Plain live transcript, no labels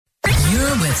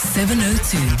You're with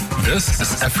 702. This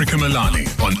is Africa Milani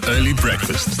on Early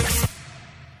Breakfast.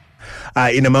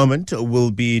 In a moment,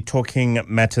 we'll be talking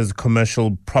matters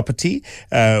commercial property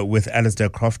with Alistair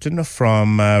Crofton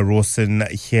from Rawson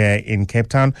here in Cape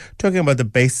Town, talking about the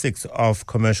basics of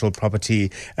commercial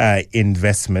property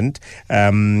investment.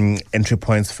 Entry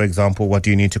points, for example, what do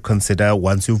you need to consider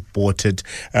once you've bought it,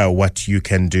 what you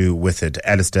can do with it.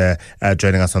 Alistair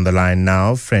joining us on the line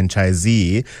now,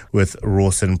 franchisee with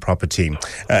Rawson Property.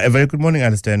 A very good morning,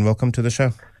 Alistair, and welcome to the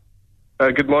show.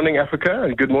 Good morning, Africa,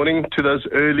 and good morning to those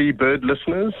early bird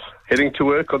listeners heading to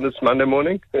work on this Monday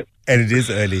morning. And it is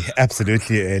early,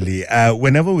 absolutely early.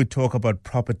 Whenever we talk about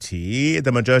property,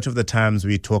 the majority of the times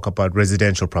we talk about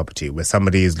residential property, where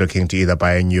somebody is looking to either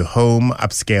buy a new home,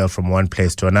 upscale from one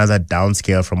place to another,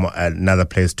 downscale from another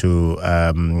place to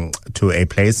a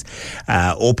place,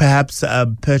 or perhaps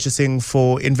purchasing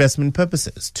for investment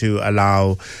purposes to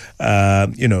allow,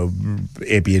 Airbnb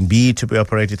to be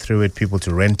operated through it, people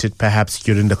to rent it, perhaps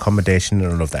student accommodation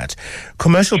and all of that.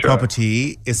 Commercial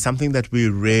property is something that we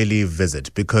rarely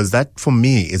visit because that, for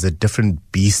me, is a different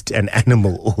beast and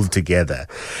animal altogether.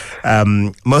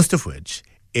 Most of which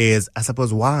is, I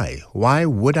suppose, why? Why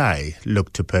would I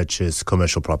look to purchase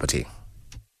commercial property?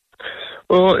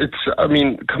 Well,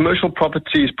 commercial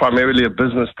property is primarily a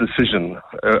business decision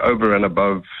over and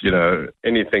above,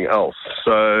 anything else.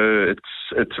 So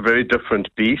it's a very different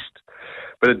beast,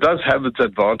 but it does have its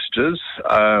advantages.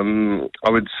 I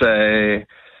would say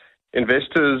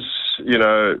investors,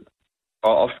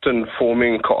 are often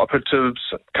forming cooperatives,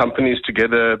 companies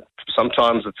together.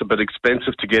 Sometimes it's a bit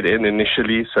expensive to get in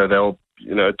initially, so they'll,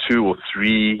 2 or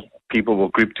 3 people will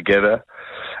group together.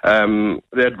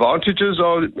 The advantages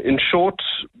are, in short,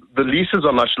 the leases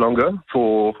are much longer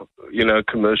for,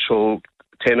 commercial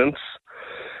tenants,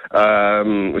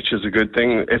 which is a good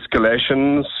thing.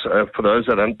 Escalations, for those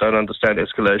that don't understand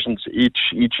escalations,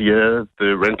 each year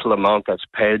the rental amount that's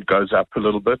paid goes up a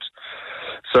little bit.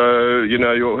 So,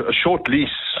 a short lease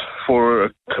for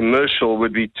a commercial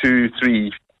would be 2,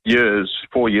 3 years,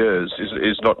 4 years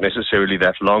is not necessarily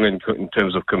that long in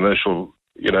terms of commercial,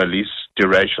 lease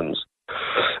durations.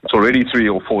 It's already 3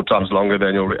 or 4 times longer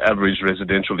than your average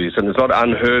residential lease. And it's not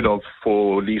unheard of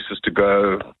for leases to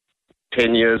go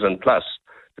 10 years and plus,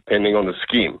 depending on the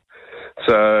scheme.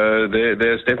 So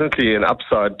there's definitely an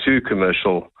upside to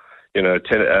commercial,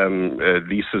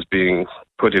 leases being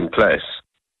put in place.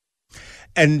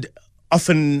 And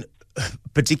often,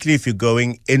 particularly if you're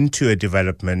going into a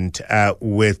development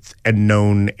with a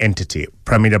known entity,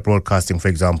 Premier Broadcasting, for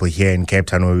example, here in Cape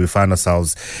Town, where we find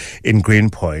ourselves in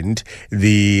Greenpoint,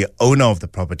 the owner of the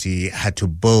property had to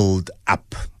build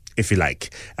up, if you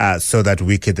like, so that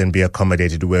we could then be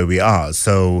accommodated where we are.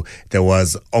 So there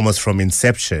was almost from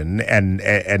inception and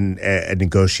a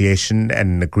negotiation and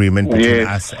an agreement between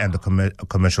us and the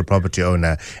commercial property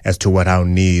owner as to what our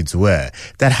needs were.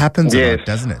 That happens a lot,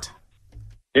 doesn't it?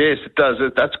 Yes, it does.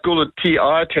 That's called a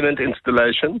TI, tenant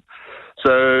installation.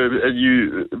 So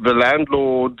the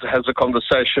landlord has a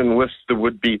conversation with the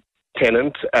would-be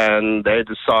tenant and they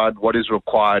decide what is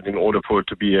required in order for it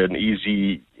to be an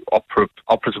easy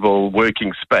operable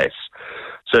working space.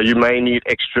 So you may need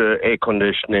extra air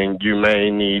conditioning, you may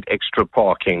need extra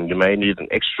parking, you may need an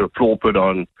extra floor put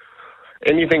on.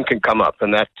 Anything can come up,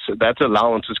 and that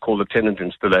allowance is called a tenant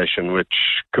installation, which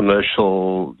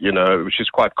is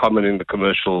quite common in the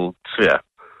commercial sphere.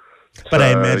 But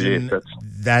I imagine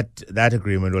that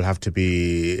agreement will have to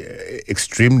be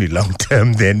extremely long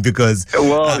term then, because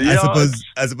I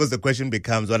suppose the question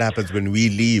becomes what happens when we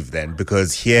leave then,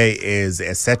 because here is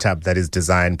a setup that is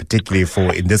designed particularly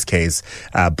for, in this case,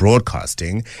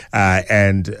 broadcasting,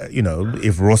 and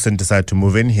if Rawson decide to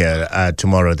move in here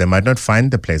tomorrow, they might not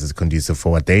find the places conducive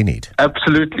for what they need.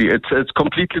 Absolutely, it's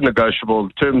completely negotiable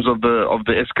in terms of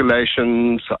the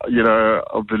escalations,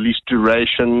 of the lease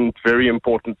duration. Very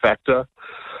important factor.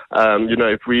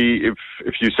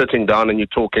 If you're sitting down and you're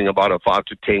talking about a 5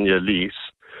 to 10 year lease,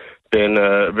 then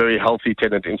a very healthy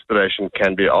tenant installation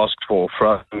can be asked for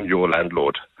from your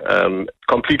landlord.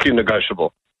 Completely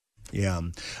negotiable. Yeah.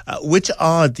 Which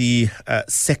are the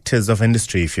sectors of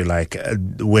industry, if you like,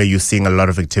 where you're seeing a lot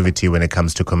of activity when it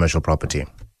comes to commercial property?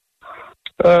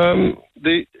 You've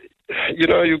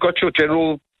got your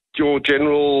general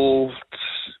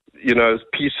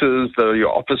pieces, your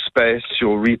office space,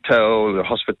 your retail, the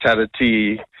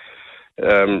hospitality.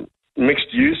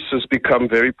 Mixed use has become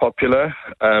very popular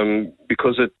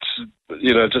because it's,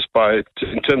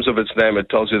 in terms of its name, it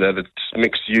tells you that it's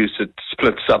mixed use. It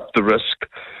splits up the risk.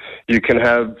 You can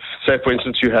have, say, for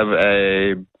instance, you have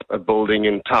a building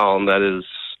in town that is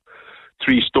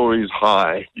 3 stories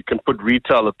high. You can put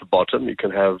retail at the bottom. You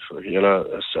can have,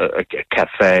 a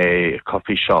cafe, a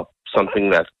coffee shop, something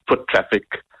that foot traffic,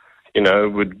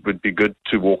 would be good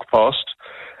to walk past.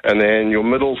 And then your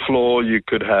middle floor, you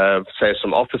could have, say,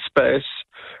 some office space.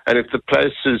 And if the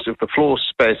floor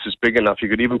space is big enough, you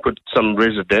could even put some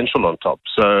residential on top.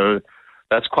 So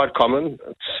that's quite common.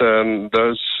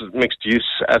 Those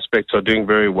mixed-use aspects are doing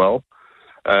very well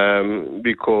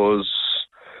because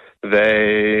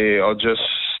they are just,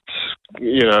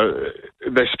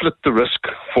 they split the risk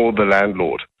for the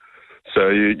landlord. So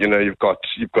you've got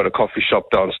a coffee shop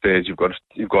downstairs, you've got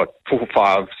 4,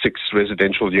 5, 6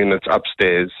 residential units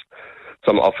upstairs,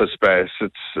 some office space.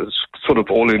 It's sort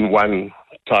of all in one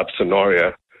type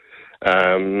scenario,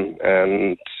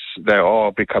 and they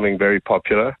are becoming very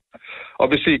popular.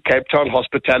 Obviously, Cape Town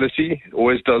hospitality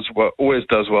always does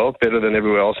well, better than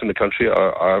everywhere else in the country.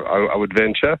 I would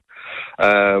venture.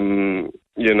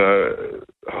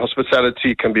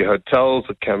 Hospitality can be hotels,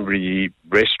 it can be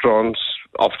restaurants.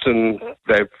 Often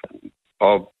they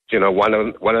are, one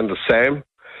and the same.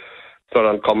 It's not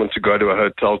uncommon to go to a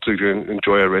hotel to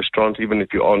enjoy a restaurant, even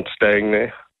if you aren't staying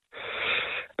there.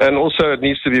 And also it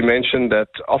needs to be mentioned that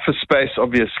office space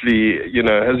obviously,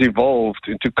 has evolved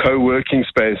into co-working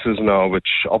spaces now,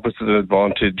 which offers an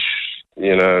advantage,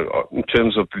 in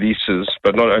terms of leases.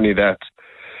 But not only that,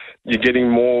 you're getting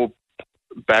more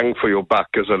bang for your buck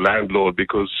as a landlord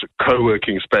because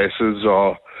co-working spaces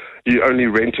you're only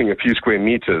renting a few square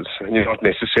meters and you're not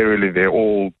necessarily there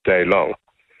all day long.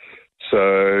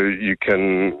 So you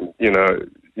can,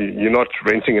 you're not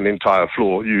renting an entire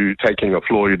floor. You're taking a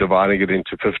floor, you're dividing it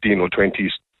into 15 or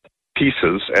 20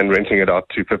 pieces and renting it out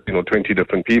to 15 or 20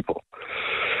 different people.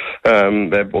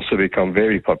 They've also become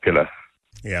very popular.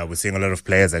 Yeah, we're seeing a lot of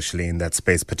players actually in that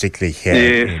space, particularly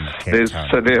here in Cape Town.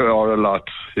 So there are a lot,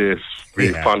 yes.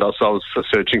 We find ourselves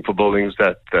searching for buildings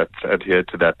that adhere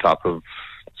to that type of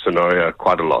scenario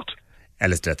quite a lot.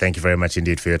 Alistair, thank you very much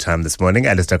indeed for your time this morning.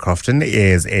 Alistair Crofton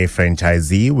is a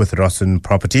franchisee with Rawson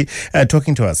Property,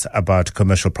 talking to us about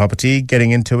commercial property, getting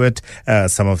into it,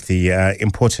 some of the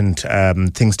important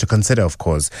things to consider, of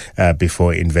course,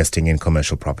 before investing in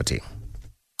commercial property.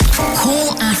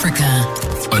 Call Africa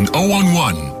on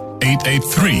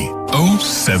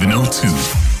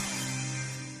 011-883-0702.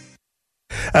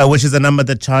 Which is a number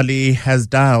that Charlie has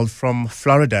dialed from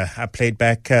Florida. I played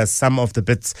back some of the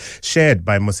bits shared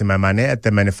by Mmusi Maimane at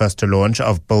the manifesto launch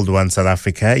of Build One South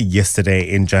Africa yesterday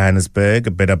in Johannesburg,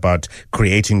 a bit about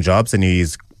creating jobs, and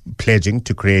he's pledging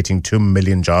to creating 2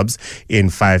 million jobs in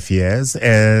 5 years,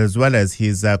 as well as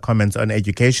his comments on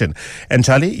education. And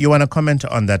Charlie, you want to comment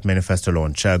on that manifesto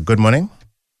launch. Good morning.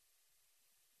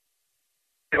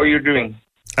 How are you doing?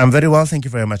 I'm very well, thank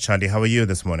you very much, Charlie. How are you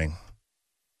this morning?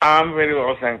 I'm very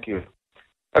well, thank you.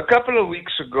 A couple of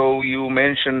weeks ago, you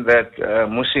mentioned that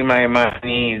Mmusi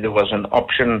Maimane, there was an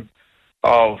option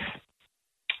of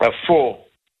 4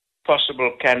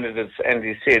 possible candidates, and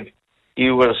he said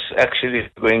he was actually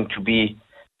going to be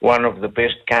one of the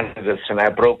best candidates, and I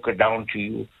broke it down to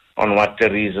you on what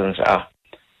the reasons are.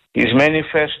 His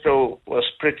manifesto was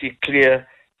pretty clear.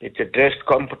 It addressed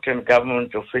competent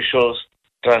government officials,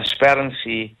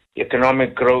 transparency,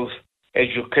 economic growth,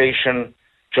 education,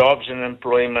 jobs and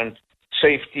employment,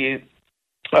 safety,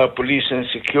 police and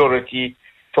security,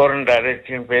 foreign direct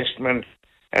investment,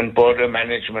 and border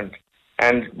management.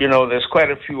 And, there's quite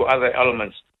a few other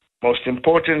elements. Most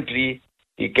importantly,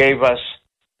 he gave us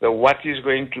the what is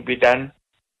going to be done,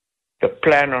 the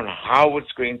plan on how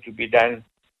it's going to be done,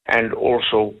 and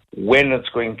also when it's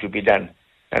going to be done.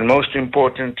 And most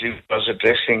importantly, was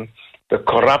addressing the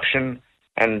corruption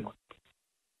and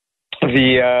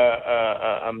the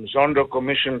Zondo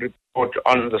Commission report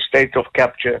on the state of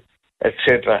capture,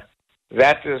 etc.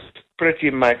 That is pretty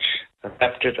much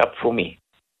wrapped it up for me.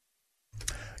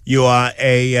 You are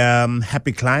a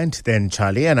happy client then,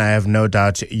 Charlie, and I have no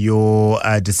doubt your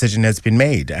decision has been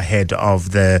made ahead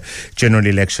of the general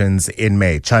elections in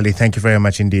May. Charlie, thank you very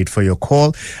much indeed for your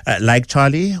call. Like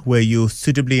Charlie, were you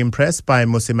suitably impressed by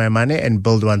Mmusi Maimane and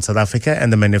Build One South Africa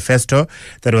and the manifesto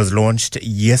that was launched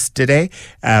yesterday?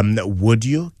 Would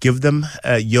you give them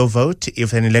your vote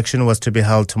if an election was to be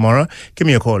held tomorrow? Give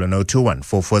me a call on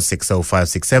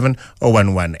 021-446-0567 or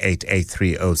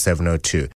 011-883-0702.